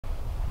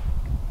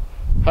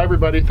Hi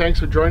everybody, thanks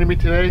for joining me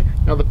today.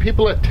 Now the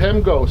people at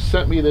Temgo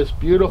sent me this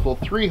beautiful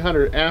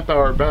 300 amp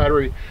hour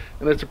battery,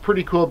 and it's a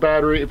pretty cool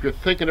battery. If you're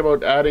thinking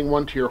about adding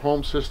one to your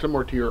home system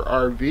or to your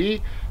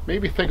RV,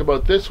 maybe think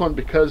about this one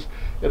because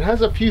it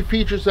has a few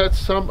features that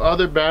some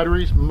other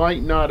batteries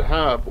might not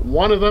have.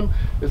 One of them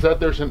is that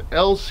there's an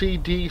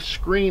LCD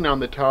screen on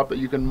the top that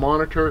you can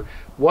monitor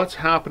what's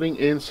happening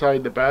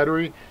inside the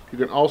battery. You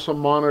can also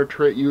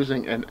monitor it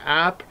using an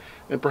app.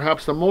 And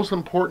perhaps the most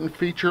important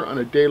feature on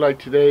a day like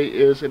today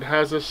is it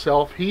has a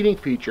self-heating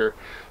feature.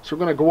 So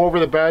we're going to go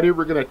over the battery,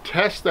 we're going to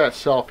test that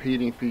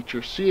self-heating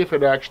feature, see if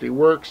it actually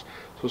works.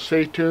 So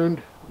stay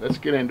tuned, let's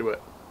get into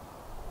it.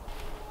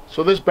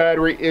 So this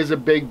battery is a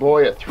big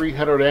boy at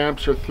 300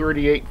 amps or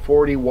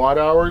 3840 watt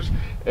hours.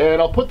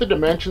 And I'll put the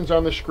dimensions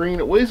on the screen.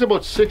 It weighs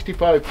about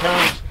 65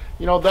 pounds.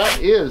 You know,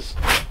 that is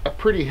a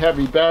pretty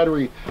heavy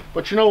battery.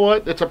 But you know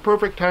what? It's a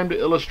perfect time to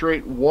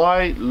illustrate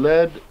why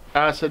lead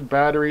acid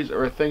batteries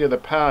are a thing of the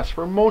past.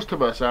 For most of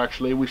us,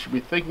 actually, we should be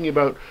thinking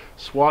about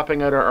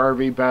swapping out our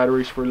RV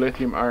batteries for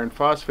lithium iron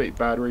phosphate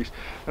batteries,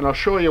 and I'll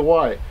show you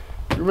why.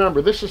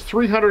 Remember, this is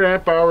 300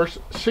 amp hours,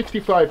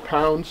 65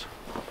 pounds.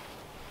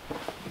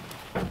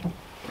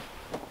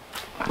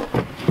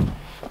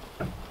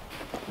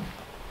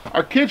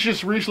 Our kids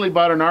just recently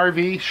bought an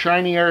RV,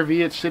 shiny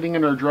RV. It's sitting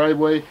in our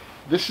driveway.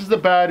 This is the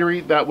battery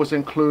that was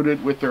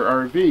included with their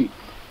RV.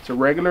 It's a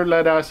regular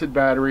lead acid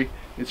battery.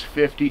 It's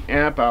 50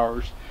 amp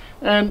hours.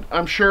 And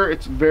I'm sure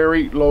it's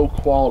very low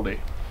quality.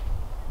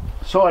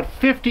 So at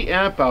 50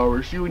 amp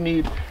hours, you would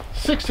need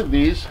 6 of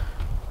these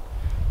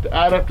to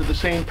add up to the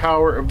same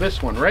power of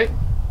this one, right?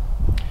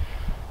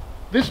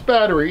 This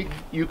battery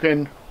you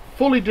can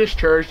fully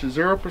discharge to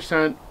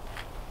 0%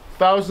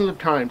 thousands of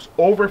times,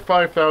 over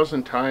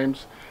 5,000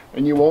 times,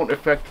 and you won't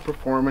affect the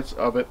performance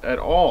of it at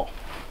all.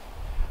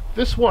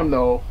 This one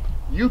though,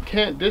 you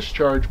can't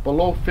discharge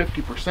below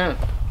 50%.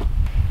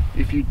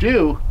 If you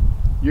do,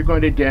 you're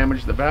going to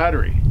damage the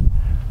battery.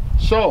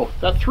 So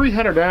that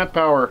 300 amp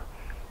hour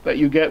that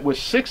you get with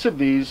 6 of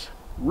these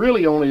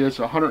really only is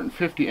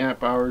 150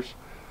 amp hours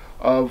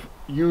of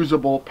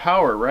usable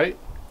power, right?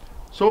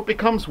 So it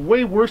becomes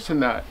way worse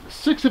than that.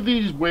 6 of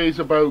these weighs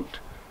about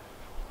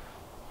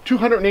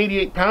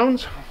 288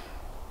 pounds.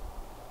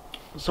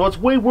 So it's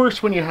way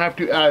worse when you have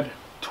to add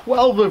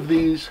 12 of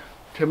these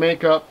to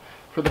make up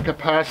for the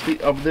capacity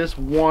of this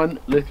one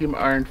lithium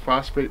iron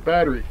phosphate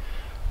battery.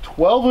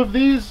 12 of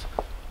these,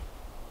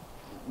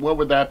 what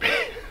would that be?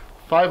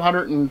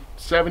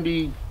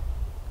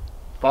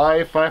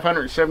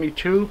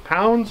 572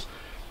 pounds?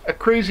 A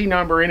crazy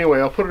number anyway.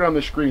 I'll put it on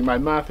the screen. My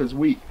math is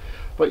weak.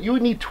 But you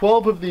would need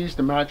 12 of these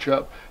to match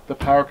up the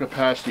power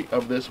capacity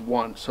of this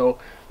one. So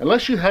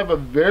unless you have a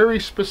very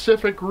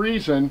specific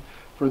reason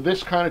for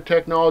this kind of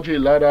technology,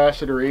 lead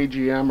acid or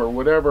AGM or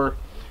whatever,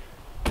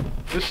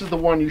 this is the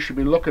one you should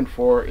be looking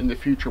for in the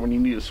future when you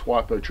need to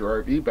swap out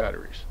your RV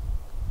batteries.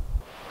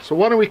 So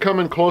why don't we come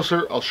in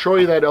closer, I'll show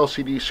you that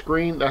LCD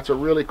screen. That's a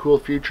really cool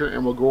feature,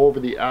 and we'll go over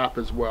the app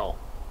as well.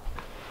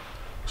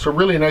 So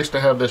really nice to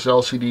have this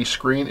LCD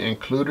screen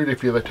included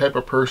if you're the type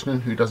of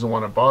person who doesn't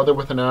want to bother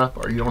with an app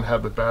or you don't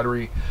have a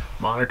battery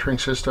monitoring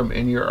system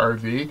in your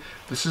RV.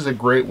 This is a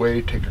great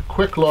way to take a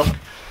quick look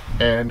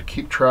and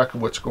keep track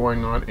of what's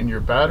going on in your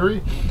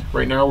battery.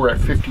 Right now we're at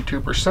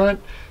 52%.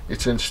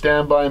 It's in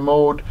standby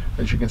mode.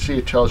 As you can see,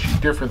 it tells you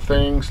different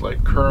things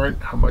like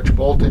current, how much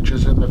voltage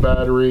is in the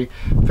battery,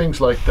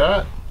 things like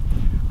that.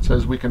 It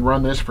says we can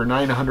run this for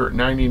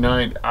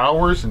 999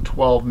 hours and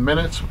 12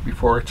 minutes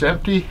before it's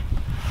empty.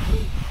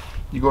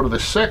 You go to the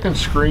second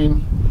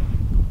screen,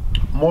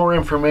 more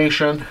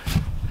information,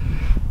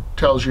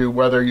 tells you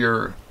whether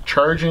your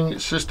charging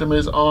system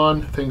is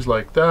on, things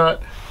like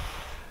that.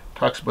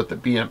 Talks about the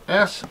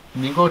BMS,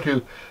 and you go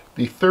to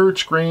the third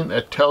screen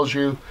that tells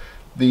you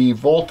the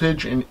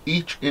voltage in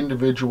each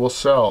individual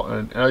cell,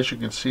 and as you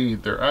can see,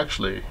 they're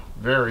actually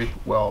very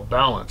well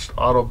balanced.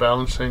 Auto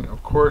balancing,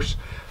 of course,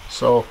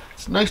 so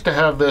it's nice to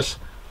have this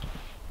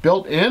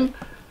built in.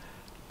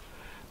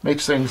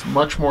 Makes things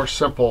much more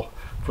simple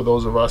for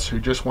those of us who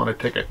just want to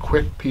take a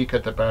quick peek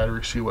at the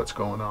battery, see what's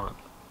going on.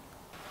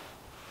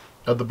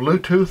 Now the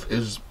Bluetooth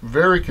is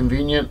very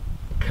convenient,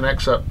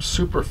 connects up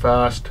super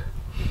fast,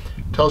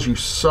 tells you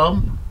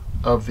some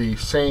of the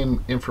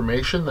same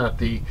information that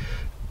the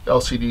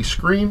LCD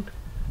screen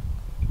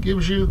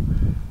gives you.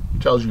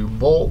 It tells you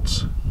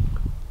volts,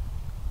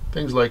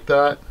 things like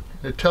that.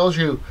 It tells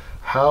you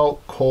how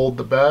cold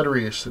the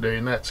battery is today,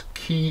 and that's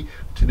key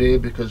today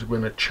because we're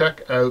going to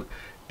check out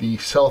the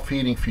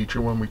self-heating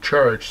feature when we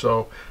charge.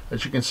 So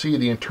as you can see,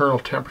 the internal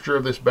temperature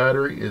of this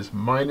battery is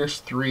minus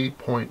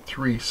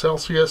 3.3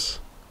 Celsius.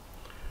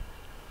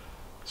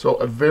 So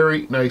a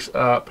very nice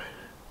app.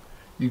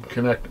 You can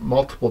connect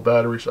multiple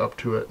batteries up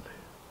to it.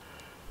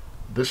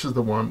 This is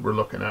the one we're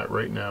looking at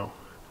right now.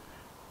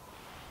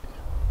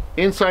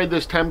 Inside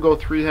this Temgo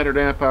 300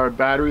 amp hour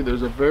battery,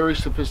 there's a very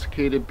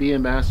sophisticated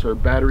BMS or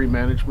battery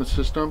management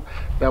system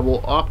that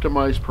will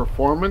optimize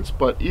performance,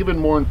 but even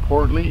more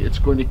importantly, it's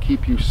going to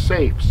keep you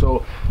safe.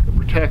 So it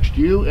protects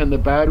you and the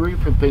battery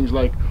from things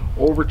like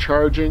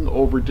overcharging,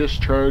 over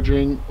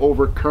discharging,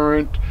 over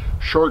current,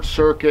 short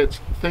circuits,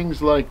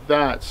 things like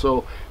that.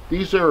 So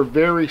these are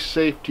very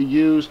safe to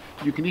use.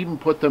 You can even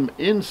put them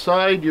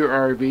inside your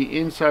RV,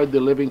 inside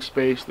the living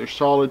space. They're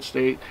solid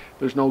state.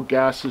 There's no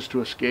gases to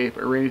escape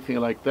or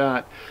anything like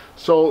that.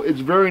 So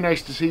it's very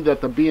nice to see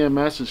that the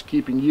BMS is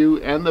keeping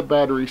you and the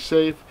battery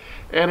safe.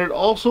 And it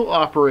also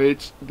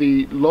operates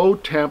the low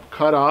temp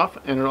cutoff,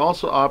 and it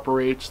also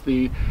operates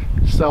the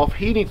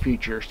self-heating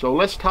feature. So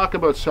let's talk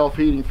about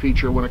self-heating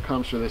feature when it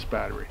comes to this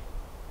battery.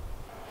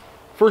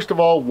 First of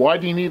all, why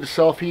do you need a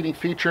self-heating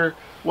feature?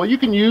 Well, you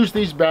can use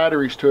these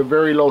batteries to a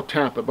very low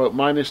temp, about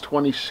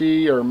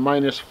 -20°C or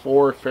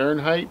 -4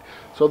 Fahrenheit.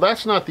 So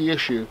that's not the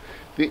issue.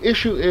 The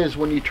issue is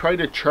when you try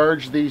to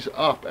charge these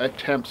up at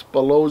temps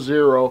below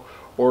 0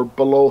 or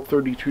below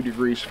 32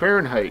 degrees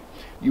Fahrenheit.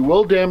 You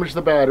will damage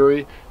the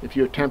battery if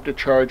you attempt to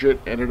charge it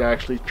and it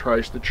actually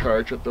tries to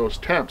charge at those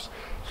temps.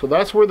 So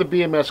that's where the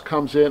BMS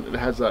comes in. It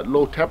has that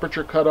low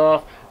temperature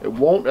cutoff. It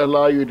won't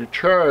allow you to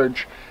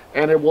charge,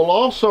 and it will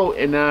also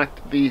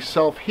enact the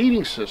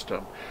self-heating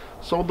system.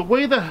 So the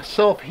way the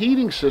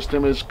self-heating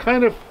system is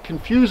kind of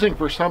confusing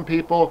for some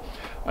people.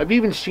 I've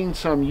even seen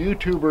some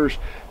YouTubers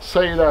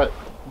say that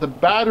the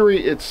battery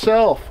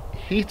itself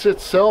heats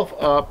itself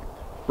up,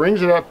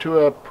 brings it up to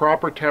a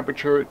proper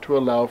temperature to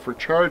allow for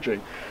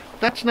charging.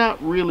 That's not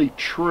really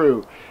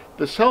true.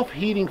 The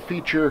self-heating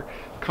feature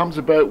comes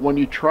about when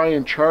you try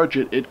and charge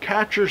it. It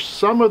captures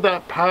some of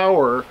that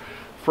power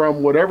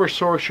from whatever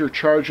source you're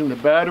charging the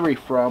battery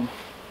from,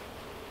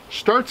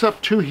 starts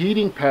up 2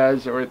 heating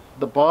pads or at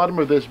the bottom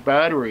of this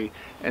battery,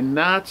 and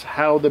that's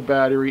how the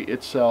battery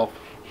itself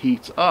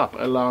heats up,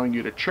 allowing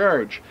you to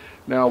charge.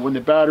 Now when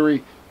the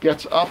battery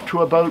gets up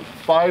to about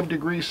 5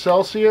 degrees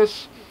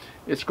Celsius,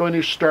 it's going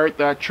to start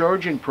that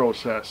charging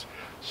process.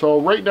 So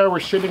right now we're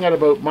sitting at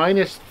about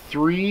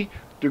 -3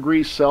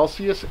 degrees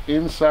Celsius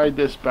inside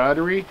this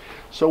battery.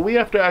 So we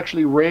have to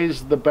actually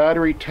raise the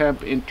battery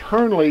temp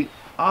internally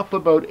up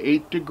about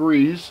 8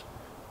 degrees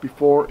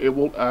before it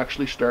will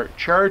actually start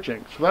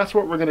charging. So that's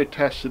what we're going to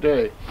test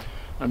today.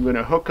 I'm going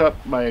to hook up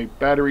my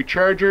battery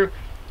charger.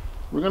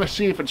 We're going to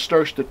see if it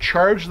starts to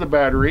charge the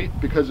battery,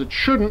 because it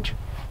shouldn't.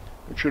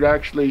 It should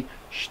actually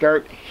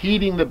start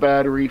heating the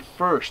battery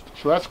first.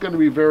 So that's going to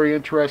be very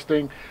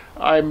interesting.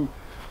 I'm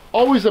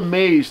always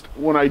amazed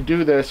when I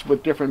do this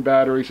with different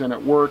batteries and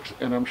it works,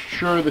 and I'm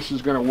sure this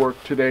is going to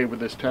work today with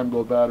this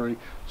Temgo battery.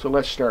 So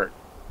let's start.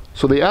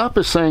 So the app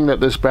is saying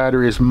that this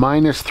battery is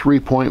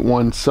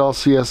 -3.1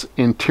 Celsius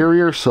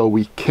interior, so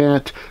we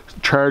can't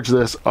charge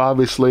this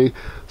obviously.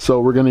 So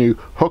we're going to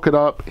hook it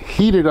up,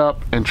 heat it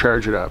up, and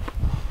charge it up.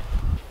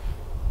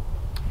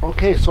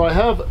 Okay, so I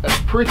have a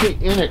pretty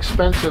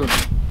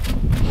inexpensive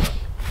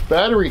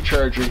battery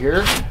charger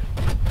here.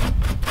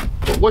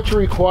 But what you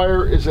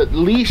require is at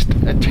least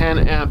a 10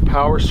 amp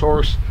power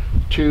source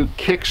to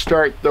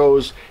kickstart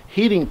those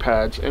heating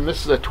pads. And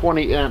this is a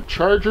 20 amp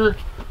charger.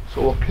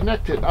 So we'll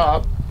connect it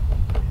up.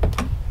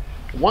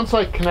 Once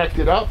I connect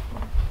it up,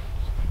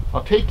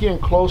 I'll take you in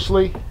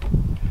closely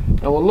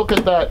and we'll look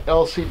at that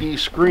LCD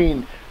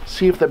screen,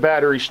 see if the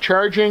battery's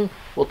charging.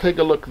 We'll take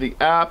a look at the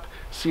app,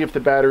 see if the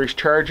battery's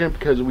charging,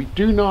 because we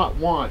do not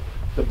want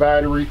the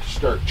battery to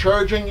start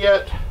charging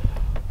yet.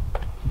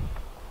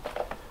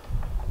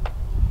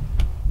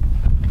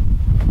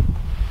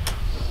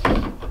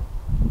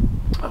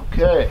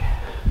 Okay.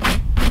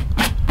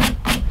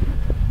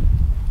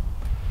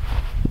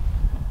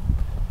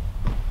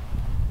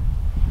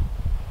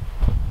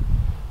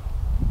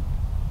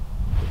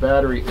 The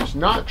battery is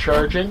not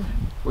charging,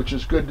 which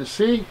is good to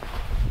see.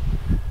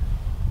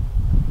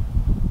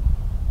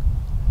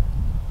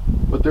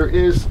 But there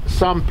is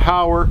some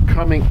power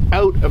coming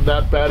out of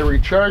that battery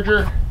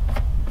charger.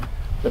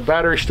 The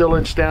battery's still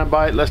in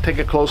standby. Let's take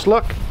a close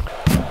look.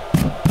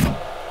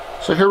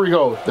 So here we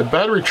go. The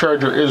battery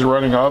charger is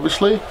running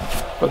obviously,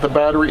 but the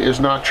battery is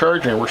not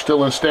charging. We're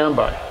still in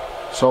standby.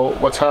 So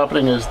what's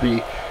happening is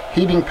the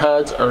heating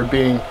pads are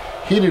being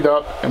heated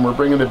up and we're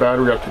bringing the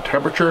battery up to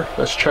temperature.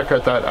 Let's check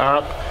out that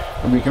app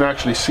and we can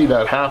actually see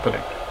that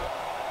happening.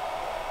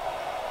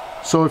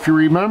 So if you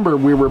remember,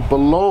 we were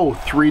below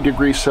 3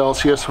 degrees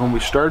Celsius when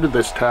we started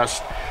this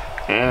test,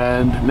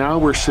 and now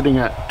we're sitting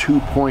at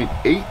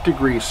 2.8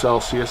 degrees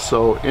Celsius.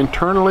 So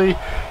internally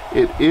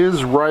it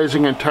is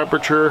rising in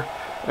temperature,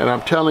 and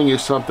I'm telling you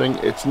something,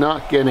 it's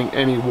not getting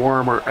any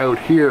warmer out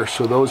here.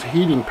 So those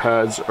heating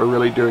pads are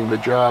really doing the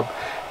job.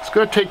 It's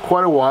going to take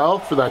quite a while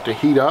for that to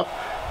heat up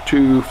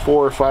to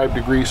 4 or 5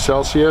 degrees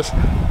Celsius,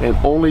 and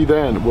only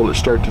then will it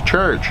start to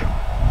charge.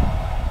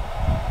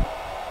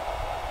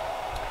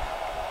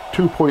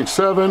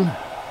 2.7.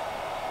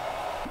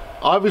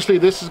 Obviously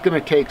this is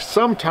going to take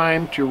some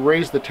time to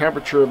raise the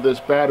temperature of this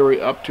battery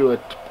up to a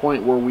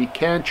point where we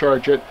can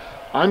charge it.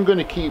 I'm going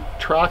to keep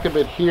track of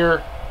it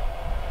here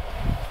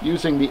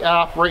using the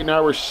app. Right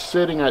now we're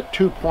sitting at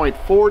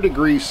 2.4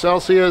 degrees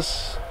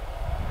Celsius.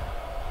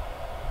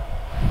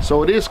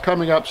 So it is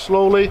coming up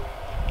slowly.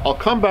 I'll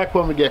come back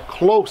when we get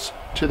close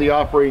to the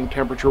operating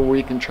temperature where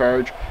we can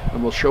charge,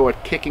 and we'll show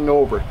it kicking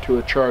over to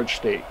a charge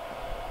state.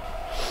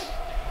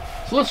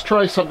 So let's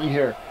try something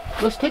here.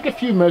 Let's take a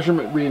few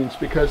measurement readings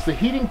because the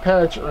heating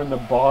pads are in the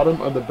bottom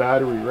of the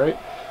battery, right?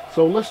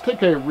 So let's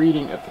take a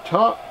reading at the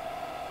top.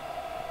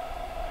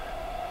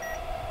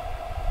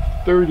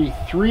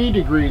 33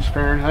 degrees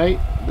Fahrenheit.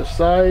 The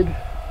side,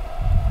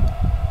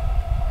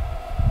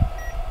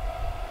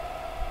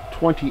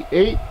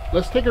 28.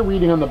 Let's take a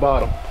reading on the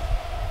bottom.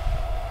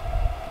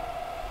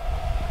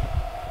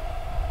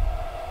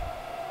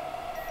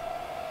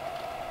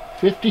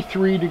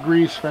 53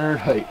 degrees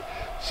Fahrenheit.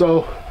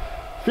 So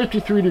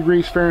 53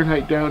 degrees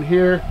Fahrenheit down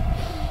here.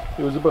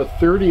 It was about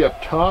 30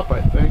 up top,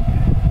 I think.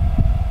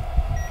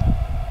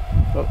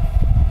 About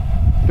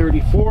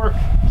 34.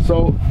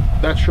 So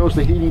that shows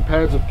the heating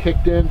pads have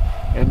kicked in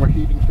and we're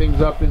heating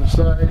things up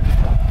inside.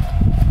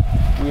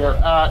 We are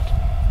at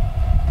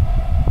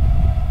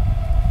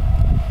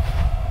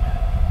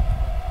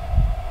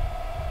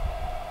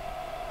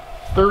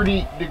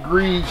 30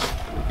 degrees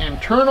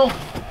internal,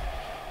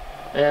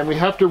 and we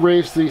have to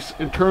raise the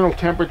internal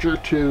temperature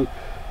to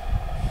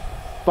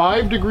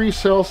 5 degrees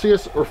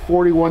Celsius or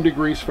 41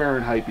 degrees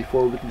Fahrenheit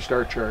before we can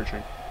start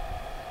charging.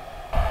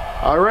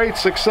 Alright,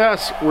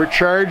 success. We're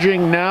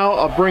charging now.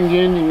 I'll bring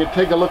you in, you can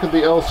take a look at the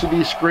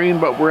LCD screen,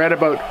 but we're at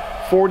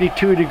about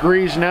 42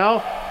 degrees now.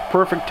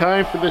 Perfect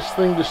time for this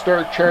thing to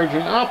start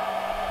charging up.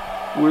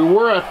 We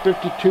were at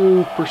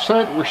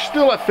 52%, we're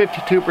still at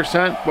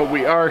 52%, but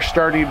we are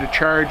starting to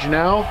charge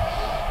now.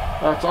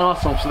 That's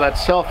awesome. So that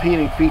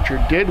self-heating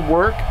feature did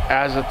work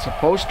as it's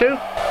supposed to.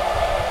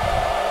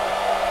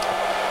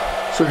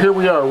 So here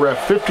we are, we're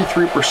at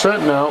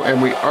 53% now,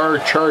 and we are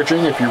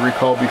charging. If you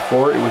recall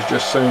before, it was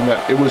just saying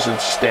that it was in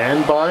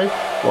standby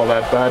while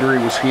that battery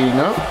was heating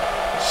up.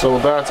 So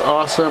that's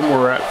awesome.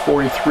 We're at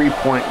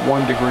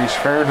 43.1 degrees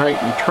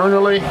Fahrenheit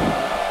internally.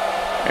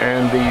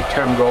 And the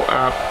Temgo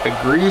app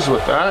agrees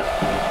with that.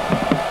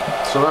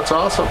 So that's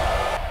awesome.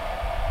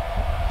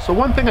 So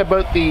one thing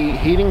about the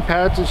heating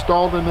pads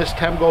installed in this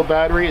Temgo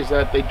battery is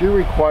that they do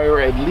require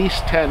at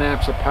least 10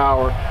 amps of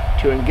power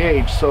to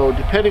engage. So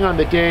depending on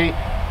the day,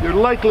 you're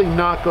likely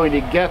not going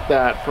to get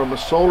that from a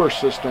solar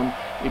system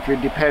if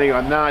you're depending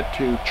on that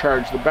to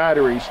charge the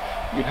batteries.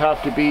 You'd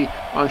have to be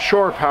on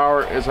shore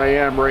power as I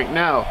am right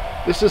now.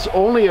 This is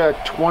only a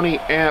 20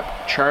 amp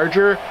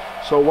charger.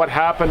 So what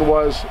happened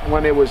was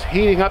when it was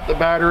heating up the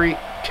battery,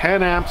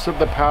 10 amps of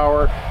the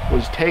power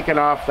was taken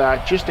off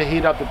that just to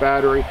heat up the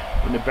battery.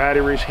 When the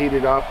battery is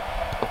heated up,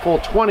 a full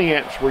 20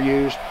 amps were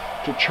used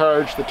to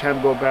charge the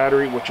Temgo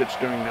battery, which it's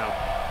doing now.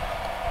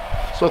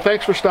 So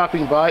thanks for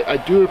stopping by. I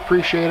do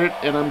appreciate it,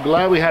 and I'm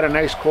glad we had a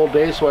nice cold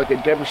day so I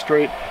could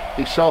demonstrate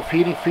the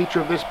self-heating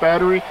feature of this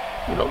battery.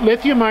 You know,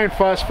 lithium iron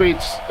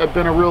phosphates have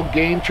been a real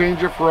game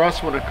changer for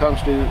us when it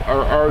comes to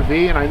our RV,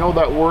 and I know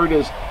that word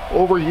is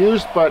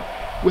overused, but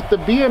with the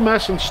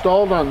BMS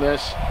installed on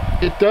this,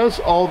 it does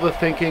all the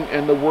thinking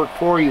and the work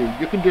for you.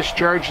 You can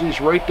discharge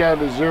these right down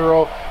to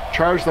zero,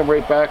 charge them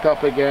right back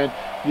up again.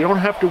 You don't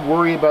have to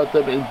worry about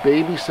them and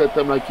babysit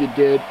them like you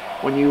did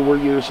when you were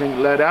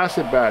using lead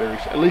acid batteries.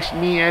 At least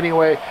me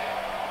anyway.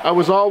 I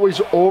was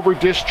always over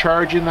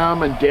discharging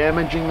them and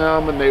damaging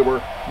them, and they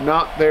were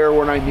not there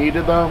when I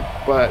needed them.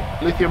 But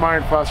lithium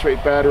iron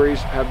phosphate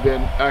batteries have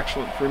been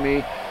excellent for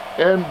me.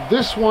 And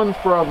this one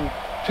from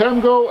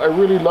Temgo I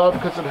really love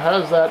because it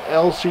has that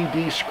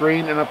LCD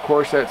screen and of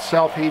course that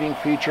self-heating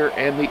feature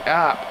and the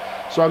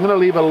app. So I'm going to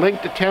leave a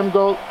link to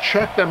Temgo.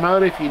 Check them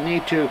out if you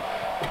need to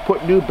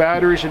put new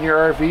batteries in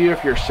your RV,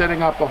 if you're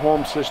setting up a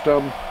home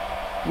system.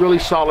 Really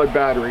solid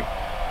battery.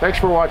 Thanks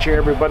for watching,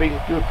 everybody.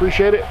 Do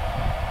appreciate it.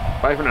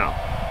 Bye for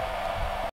now.